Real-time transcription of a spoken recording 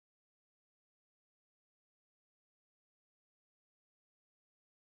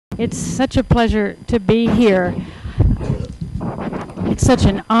It's such a pleasure to be here. It's such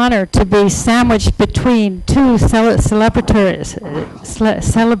an honor to be sandwiched between two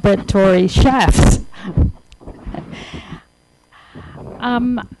celebratory chefs.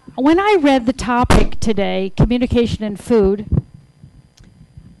 When I read the topic today, communication and food,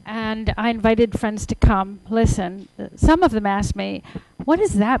 and I invited friends to come listen, some of them asked me, what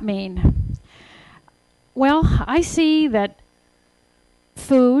does that mean? Well, I see that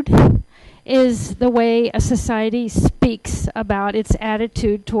food is the way a society speaks about its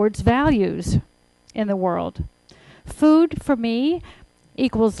attitude towards values in the world. Food, for me,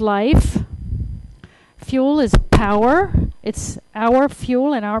 equals life. Fuel is power. It's our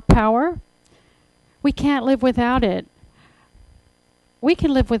fuel and our power. We can't live without it. We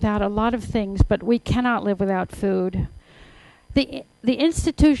can live without a lot of things, but we cannot live without food. The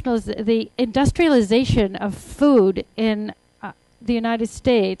industrialization of food in the United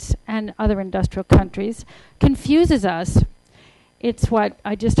States and other industrial countries confuses us. It's what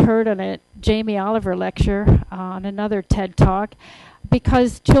I just heard on a Jamie Oliver lecture on another TED Talk,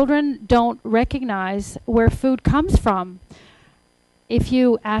 because children don't recognize where food comes from. If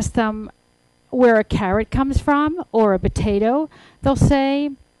you ask them where a carrot comes from or a potato, they'll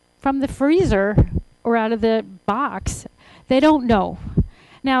say from the freezer or out of the box. They don't know.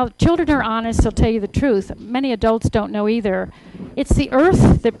 Now, children are honest, they'll tell you the truth. Many adults don't know either. It's the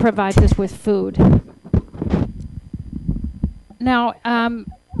earth that provides us with food. Now,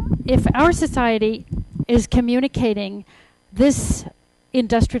 if our society is communicating this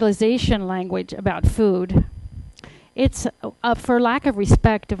industrialization language about food, it's for lack of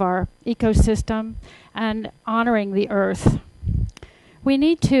respect of our ecosystem and honoring the earth. We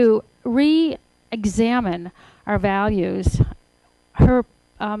need to re-examine our values.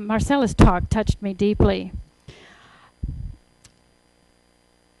 Marcella's talk touched me deeply.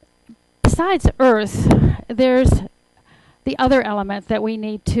 Besides Earth, there's the other element that we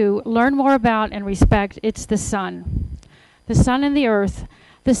need to learn more about and respect. It's the sun. The sun and the earth.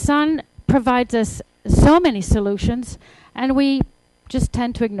 The sun provides us so many solutions, and we just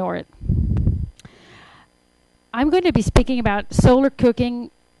tend to ignore it. I'm going to be speaking about solar cooking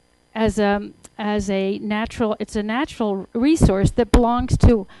as a natural resource that belongs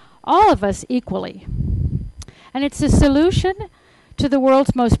to all of us equally. And it's a solution to the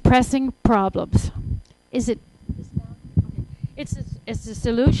world's most pressing problems. It's a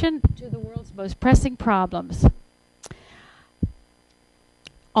solution to the world's most pressing problems.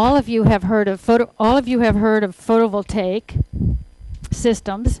 All of you have heard of photovoltaic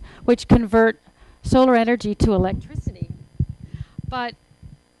systems which convert solar energy to electricity. But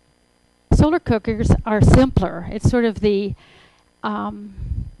solar cookers are simpler. It's sort of the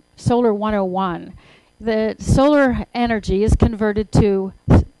solar 101. The solar energy is converted to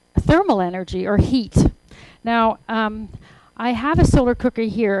thermal energy or heat. Now, I have a solar cooker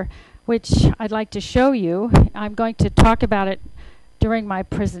here, which I'd like to show you. I'm going to talk about it during my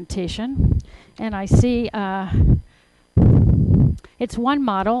presentation. And I see it's one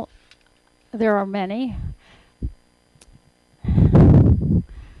model. There are many.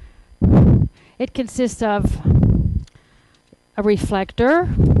 It consists of a reflector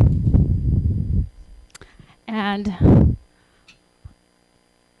and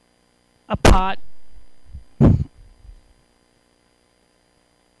a pot.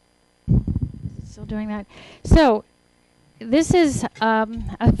 Still doing that. So this is a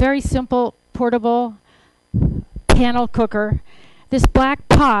very simple portable panel cooker. This black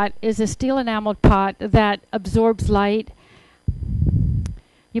pot is a steel enameled pot that absorbs light.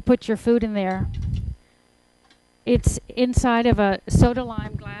 You put your food in there. It's inside of a soda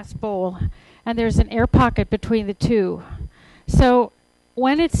lime glass bowl, and there's an air pocket between the two. So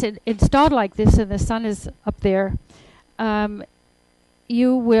when it's installed like this and the sun is up there,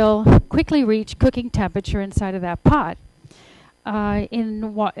 you will quickly reach cooking temperature inside of that pot.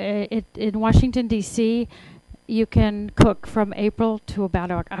 In Washington, D.C., you can cook from April to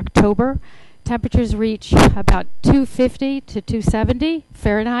about October. Temperatures reach about 250 to 270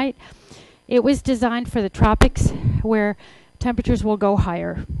 Fahrenheit. It was designed for the tropics where temperatures will go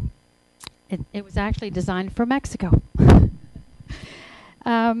higher. It was actually designed for Mexico.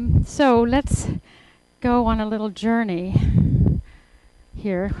 So let's go on a little journey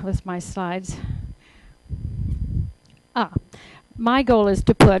here with my slides. My goal is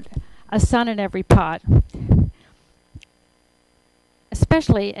to put a sun in every pot,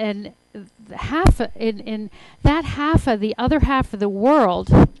 especially in that half of the other half of the world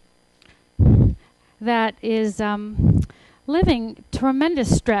that is living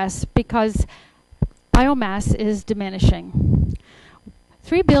tremendous stress because biomass is diminishing.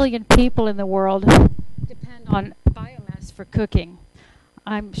 3 billion people in the world depend on biomass for cooking.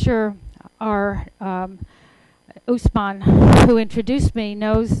 I'm sure our Usman, who introduced me,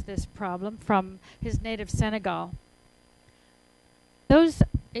 knows this problem from his native Senegal.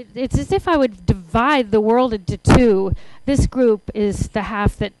 It's as if I would divide the world into two. This group is the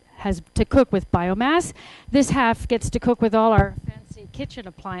half that has to cook with biomass. This half gets to cook with all our fancy kitchen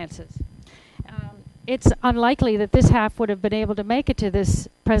appliances. It's unlikely that this half would have been able to make it to this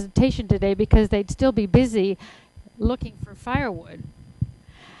presentation today because they'd still be busy looking for firewood.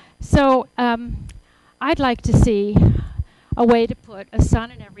 So I'd like to see a way to put a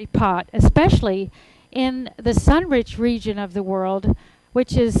sun in every pot, especially in the sun-rich region of the world,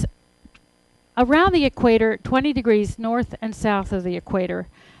 which is around the equator, 20 degrees north and south of the equator.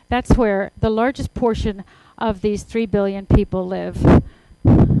 That's where the largest portion of these 3 billion people live.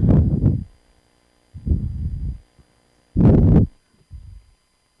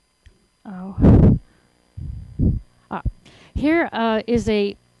 Here is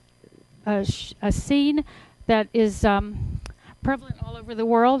a scene that is prevalent all over the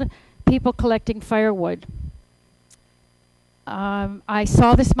world, people collecting firewood. I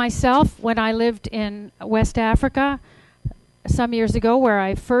saw this myself when I lived in West Africa some years ago, where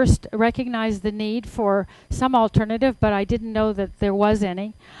I first recognized the need for some alternative, but I didn't know that there was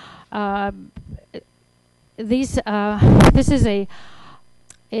any. This is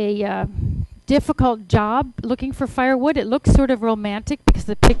a difficult job looking for firewood. It looks sort of romantic because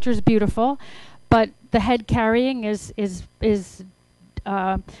the picture's beautiful, but the head carrying is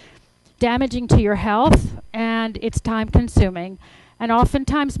damaging to your health, and it's time consuming. And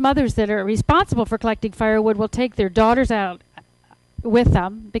oftentimes mothers that are responsible for collecting firewood will take their daughters out with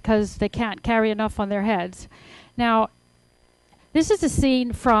them because they can't carry enough on their heads. Now, this is a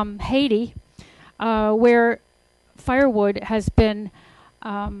scene from Haiti where firewood has been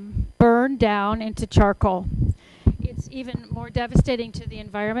burned down into charcoal. It's even more devastating to the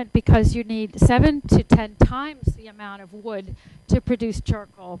environment because you need 7 to 10 times the amount of wood to produce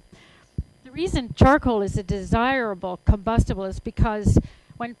charcoal. The reason charcoal is a desirable combustible is because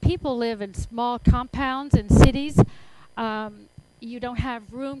when people live in small compounds in cities, you don't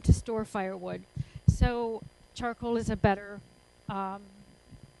have room to store firewood. So charcoal is a better,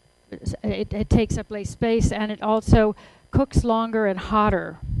 it takes up less space, and it also cooks longer and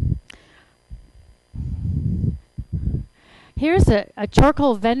hotter. Here's a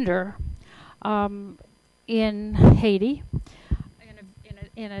charcoal vendor in Haiti,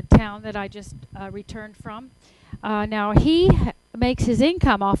 in a town that I just returned from. Now he makes his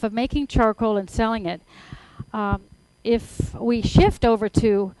income off of making charcoal and selling it. If we shift over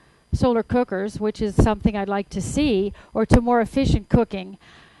to solar cookers, which is something I'd like to see, or to more efficient cooking,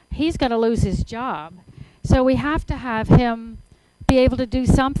 he's going to lose his job. So we have to have him be able to do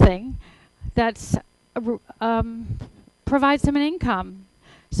something that's provides him an income.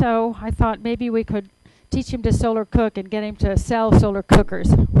 So I thought maybe we could teach him to solar cook and get him to sell solar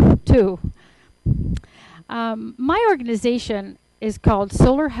cookers too. My organization is called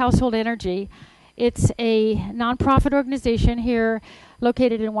Solar Household Energy. It's a nonprofit organization here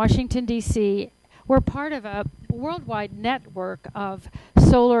located in Washington, D.C. We're part of a worldwide network of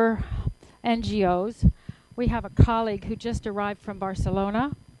solar NGOs. We have a colleague who just arrived from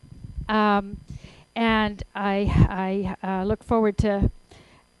Barcelona, and I look forward to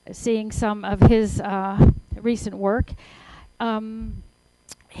seeing some of his recent work.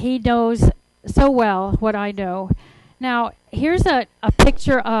 He knows so well what I know. Now, here's a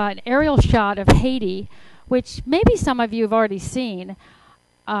picture, an aerial shot of Haiti, which maybe some of you have already seen.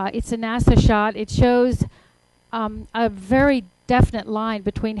 It's a NASA shot. It shows a very definite line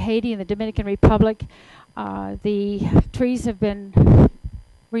between Haiti and the Dominican Republic. The trees have been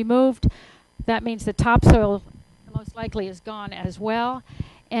removed. That means the topsoil most likely is gone as well.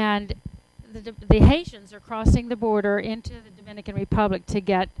 And the Haitians are crossing the border into the Dominican Republic to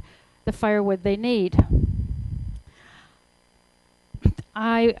get the firewood they need.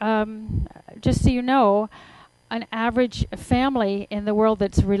 Just so you know, an average family in the world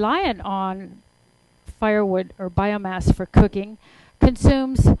that's reliant on firewood or biomass for cooking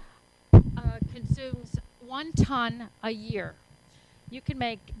consumes 1 ton a year. You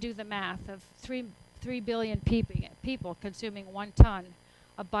can do the math of 3 billion people consuming 1 ton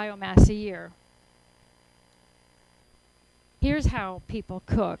of biomass a year. Here's how people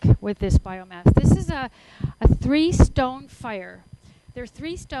cook with this biomass. This is a 3-stone fire. There are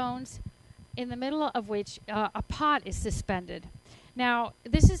 3 stones in the middle of which a pot is suspended. Now,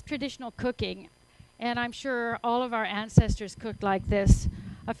 this is traditional cooking, and I'm sure all of our ancestors cooked like this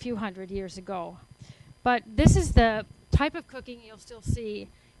a few hundred years ago. But this is the type of cooking you'll still see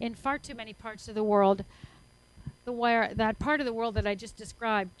in far too many parts of the world, where that part of the world that I just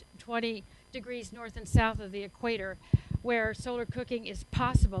described, 20 degrees north and south of the equator, where solar cooking is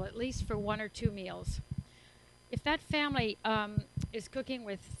possible, at least for 1 or 2 meals. If that family is cooking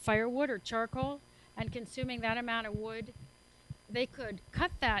with firewood or charcoal and consuming that amount of wood, they could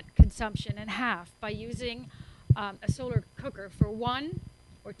cut that consumption in half by using a solar cooker for 1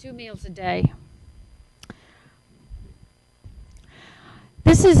 or 2 meals a day.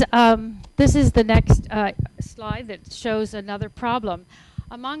 This is the next slide that shows another problem.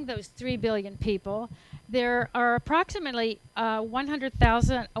 Among those 3 billion people, there are approximately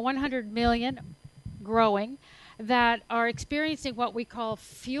 100 million growing that are experiencing what we call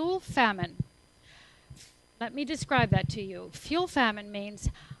fuel famine. Let me describe that to you. Fuel famine means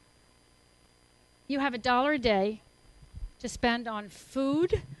you have $1 a day to spend on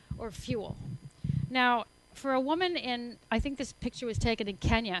food or fuel. Now, for a woman in, I think this picture was taken in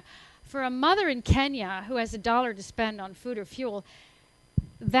Kenya, for a mother in Kenya who has $1 to spend on food or fuel,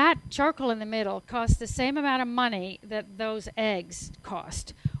 that charcoal in the middle costs the same amount of money that those eggs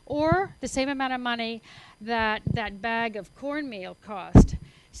cost, or the same amount of money that that bag of cornmeal cost.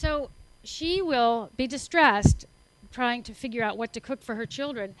 So she will be distressed trying to figure out what to cook for her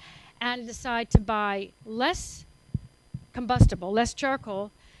children and decide to buy less combustible, less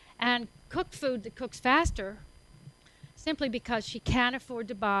charcoal, and cook food that cooks faster, simply because she can't afford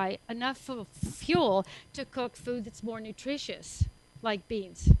to buy enough fuel to cook food that's more nutritious, like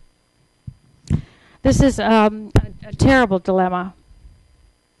beans. This is a terrible dilemma.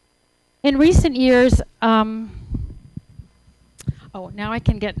 In recent years, now I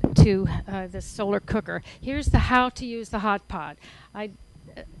can get to the solar cooker. Here's the how to use the hot pot. I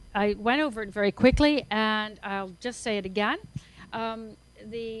went over it very quickly, and I'll just say it again.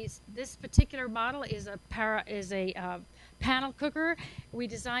 This particular model is a panel cooker. We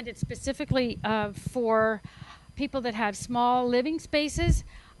designed it specifically for people that have small living spaces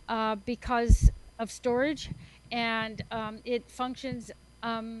because of storage, and it functions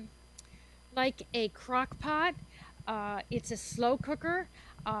like a crock pot. It's a slow cooker.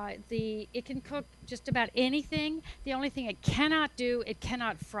 It can cook just about anything. The only thing it cannot do, it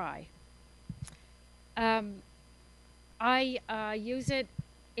cannot fry. I use it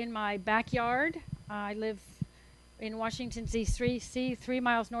in my backyard. I live in Washington, D.C., 3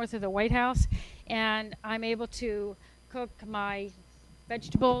 miles north of the White House, and I'm able to cook my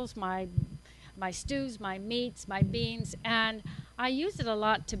vegetables, my stews, my meats, my beans, and I use it a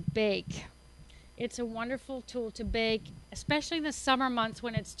lot to bake. It's a wonderful tool to bake, especially in the summer months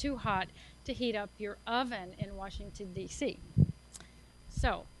when it's too hot to heat up your oven in Washington, D.C.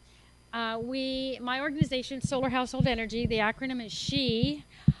 So, my organization, Solar Household Energy, the acronym is SHE,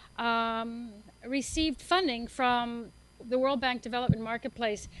 received funding from the World Bank Development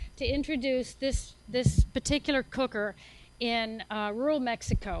Marketplace to introduce this particular cooker in rural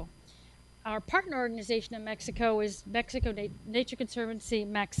Mexico. Our partner organization in Mexico is Mexico Nature Conservancy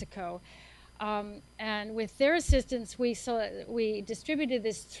Mexico. And with their assistance, we distributed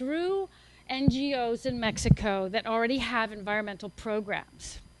this through NGOs in Mexico that already have environmental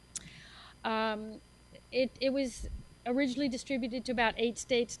programs. It was originally distributed to about 8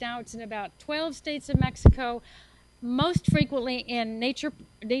 states. Now it's in about 12 states in Mexico, most frequently in nature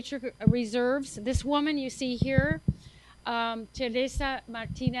reserves. This woman you see here, Teresa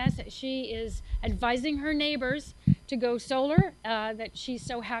Martinez, she is advising her neighbors to go solar, that she's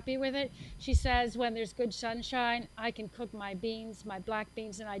so happy with it. She says when there's good sunshine, I can cook my beans, my black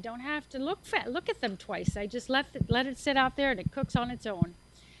beans, and I don't have to look at them twice. I just let it sit out there and it cooks on its own.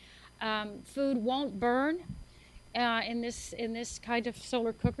 Food won't burn in this kind of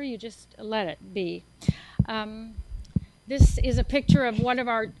solar cooker. You just let it be. This is a picture of one of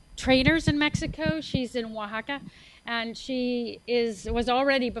our trainers in Mexico. She's in Oaxaca, and she was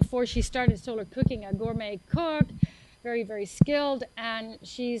already, before she started solar cooking, a gourmet cook, very, very skilled, and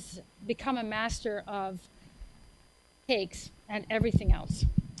she's become a master of cakes and everything else.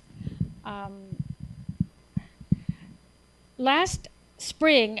 Last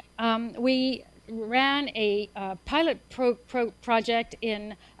spring, we ran a pilot project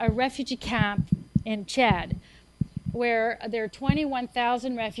in a refugee camp in Chad, where there are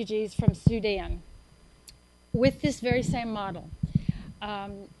 21,000 refugees from Sudan with this very same model.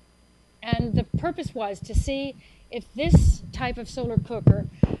 And the purpose was to see if this type of solar cooker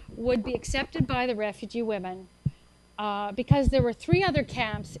would be accepted by the refugee women, because there were 3 other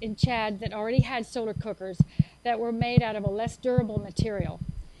camps in Chad that already had solar cookers that were made out of a less durable material.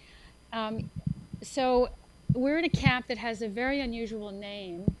 So we're in a camp that has a very unusual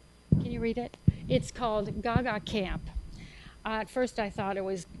name. Can you read it? It's called Gaga Camp. At first I thought it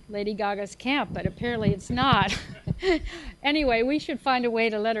was Lady Gaga's camp, but apparently it's not. Anyway, we should find a way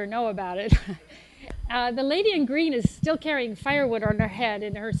to let her know about it. The lady in green is still carrying firewood on her head,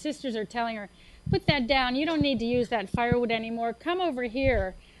 and her sisters are telling her, put that down, you don't need to use that firewood anymore, come over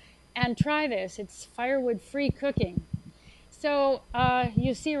here and try this. It's firewood-free cooking. So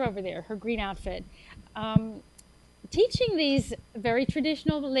you see her over there, her green outfit. Teaching these very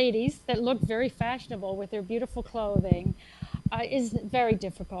traditional ladies that look very fashionable with their beautiful clothing is very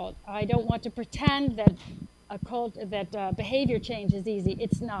difficult. I don't want to pretend that behavior change is easy.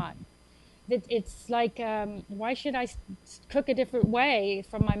 It's not. It's like, why should I cook a different way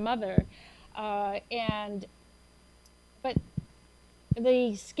from my mother? But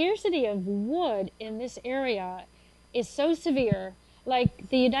the scarcity of wood in this area is so severe. Like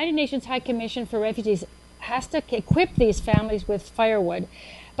the United Nations High Commission for Refugees has to equip these families with firewood.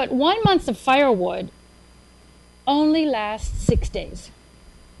 But 1 month of firewood only lasts 6 days.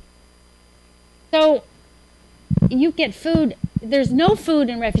 So you get food. There's no food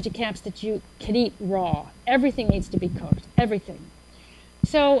in refugee camps that you can eat raw. Everything needs to be cooked, everything.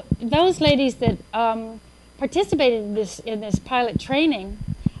 So those ladies that participated in this pilot training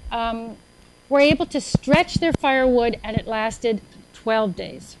were able to stretch their firewood, and it lasted 12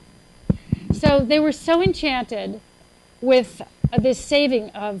 days. So they were so enchanted with this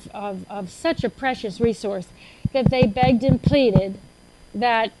saving of such a precious resource that they begged and pleaded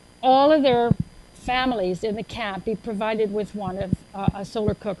that all of their families in the camp be provided with a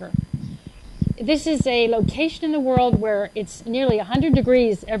solar cooker. This is a location in the world where it's nearly 100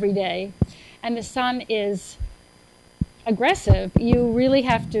 degrees every day and the sun is aggressive. You really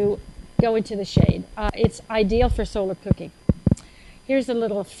have to go into the shade. It's ideal for solar cooking. Here's a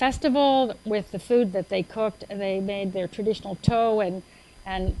little festival with the food that they cooked. They made their traditional tow, and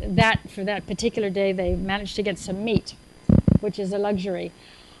for that particular day they managed to get some meat, which is a luxury.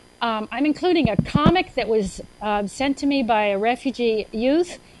 I'm including a comic that was sent to me by a refugee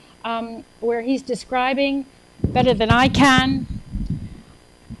youth where he's describing better than I can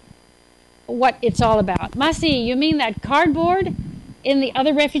what it's all about. Masi, you mean that cardboard? In the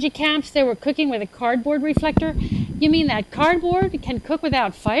other refugee camps, they were cooking with a cardboard reflector. You mean that cardboard can cook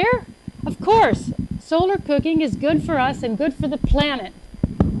without fire? Of course. Solar cooking is good for us and good for the planet.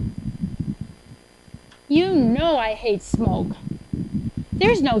 You know I hate smoke.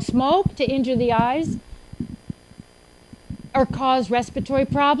 There's no smoke to injure the eyes or cause respiratory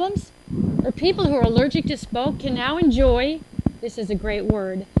problems. Or people who are allergic to smoke can now enjoy, this is a great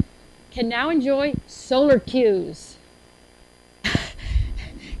word, can now enjoy solar cues.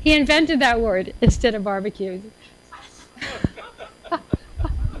 He invented that word instead of barbecues.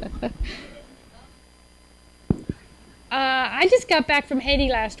 I just got back from Haiti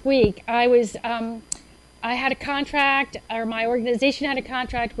last week. I had a contract, or my organization had a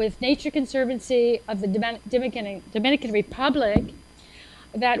contract with Nature Conservancy of the Dominican Republic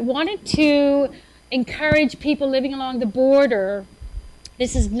that wanted to encourage people living along the border.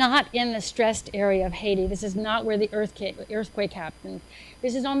 This is not in the stressed area of Haiti. This is not where the earthquake happened.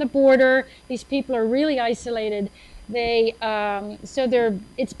 This is on the border. These people are really isolated.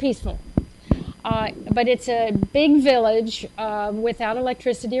 It's peaceful. But it's a big village without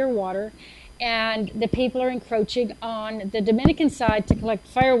electricity or water, and the people are encroaching on the Dominican side to collect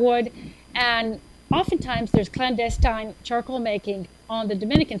firewood, and oftentimes there's clandestine charcoal making on the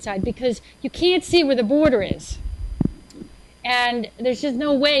Dominican side because you can't see where the border is. And there's just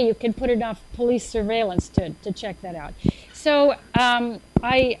no way you can put enough police surveillance to check that out. So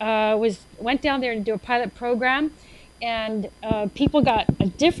I went down there to do a pilot program, and people got a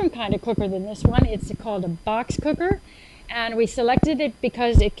different kind of cooker than this one. It's called a box cooker, and we selected it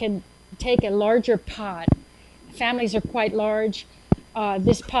because it can take a larger pot. Families are quite large.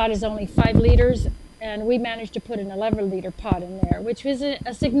 This pot is only 5 liters, and we managed to put an 11-liter pot in there, which was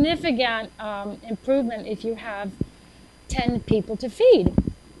a significant improvement if you have 10 people to feed.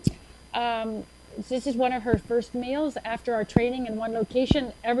 This is one of her first meals after our training in one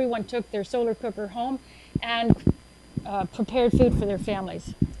location. Everyone took their solar cooker home and prepared food for their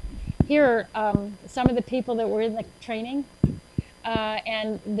families. Here are some of the people that were in the training.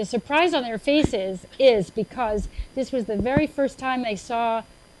 And the surprise on their faces is because this was the very first time they saw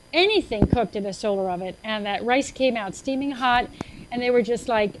anything cooked in a solar oven, and that rice came out steaming hot, and they were just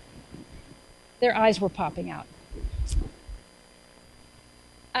like, their eyes were popping out.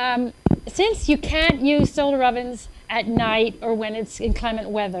 Since you can't use solar ovens at night or when it's inclement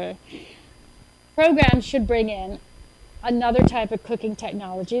weather, programs should bring in another type of cooking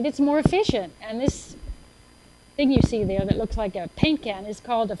technology that's more efficient. And this thing you see there that looks like a paint can is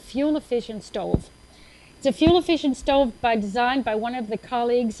called a fuel-efficient stove. It's a fuel-efficient stove designed by one of the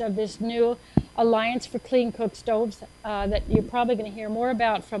colleagues of this new Alliance for Clean Cook Stoves that you're probably going to hear more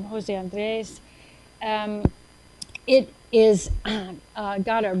about from Jose Andres. It is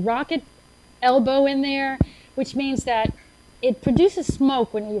got a rocket elbow in there, which means that it produces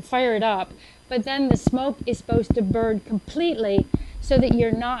smoke when you fire it up, but then the smoke is supposed to burn completely so that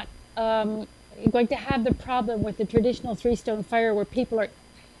you're not going to have the problem with the traditional three-stone fire where people are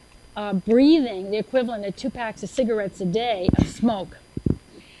breathing the equivalent of 2 packs of cigarettes a day of smoke.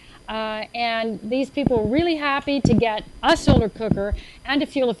 And these people were really happy to get a solar cooker and a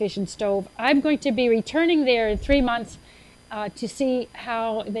fuel-efficient stove. I'm going to be returning there in 3 months to see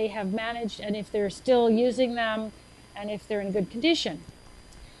how they have managed and if they're still using them and if they're in good condition.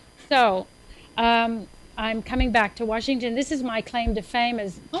 So I'm coming back to Washington. This is my claim to fame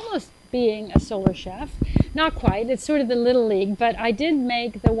as almost being a solar chef. Not quite. It's sort of the little league, but I did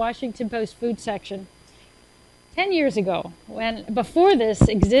make the Washington Post food section 10 years ago, before this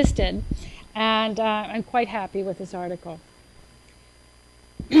existed, and I'm quite happy with this article.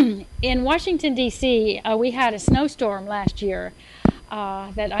 In Washington, D.C., we had a snowstorm last year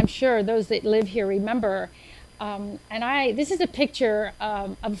that I'm sure those that live here remember. This is a picture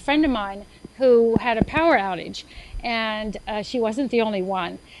of a friend of mine who had a power outage, and she wasn't the only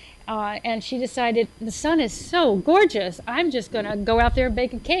one. And she decided, the sun is so gorgeous, I'm just going to go out there and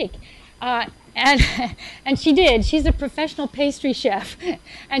bake a cake. And she did. She's a professional pastry chef,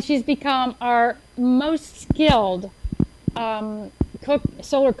 and she's become our most skilled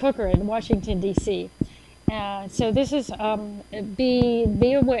solar cooker in Washington, D.C. So this is,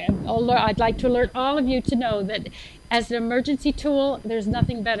 be aware. I'd like to alert all of you to know that as an emergency tool, there's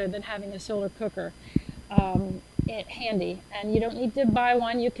nothing better than having a solar cooker handy. And you don't need to buy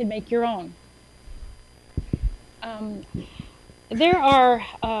one. You can make your own. There are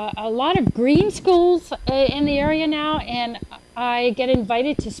a lot of green schools in the area now, and I get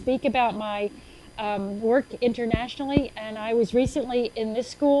invited to speak about my work internationally. And I was recently in this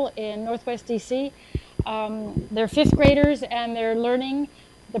school in Northwest DC. They're 5th graders, and they're learning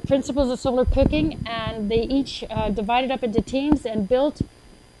the principles of solar cooking, and they each divided up into teams and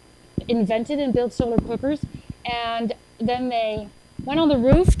invented and built solar cookers. And then they went on the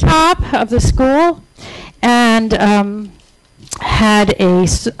rooftop of the school and had a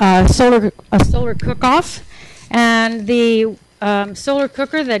solar cook-off, and the solar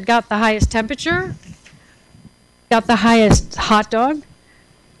cooker that got the highest temperature got the highest hot dog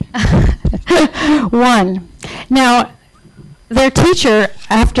won. Now, their teacher,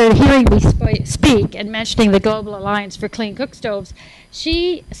 after hearing me speak and mentioning the Global Alliance for Clean Cook Stoves,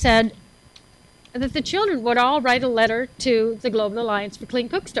 she said that the children would all write a letter to the Global Alliance for Clean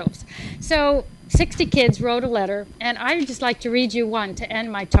Cook Stoves. So 60 kids wrote a letter, and I'd just like to read you one to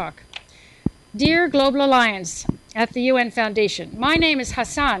end my talk. Dear Global Alliance at the UN Foundation, my name is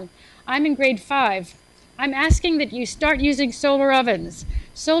Hassan. I'm in grade 5. I'm asking that you start using solar ovens.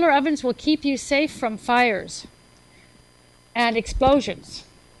 Solar ovens will keep you safe from fires and explosions.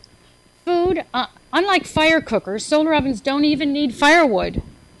 Food, unlike fire cookers, solar ovens don't even need firewood.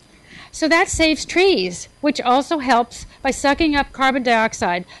 So that saves trees, which also helps by sucking up carbon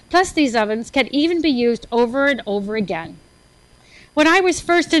dioxide. Plus, these ovens can even be used over and over again. When I was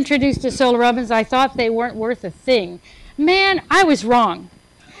first introduced to solar ovens, I thought they weren't worth a thing. Man, I was wrong.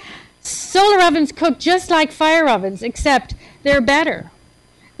 Solar ovens cook just like fire ovens, except they're better.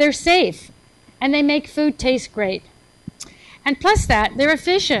 They're safe, and they make food taste great. And plus that, they're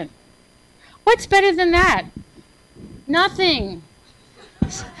efficient. What's better than that? Nothing.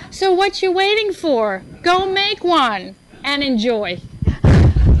 So what you waiting for? Go make one and enjoy.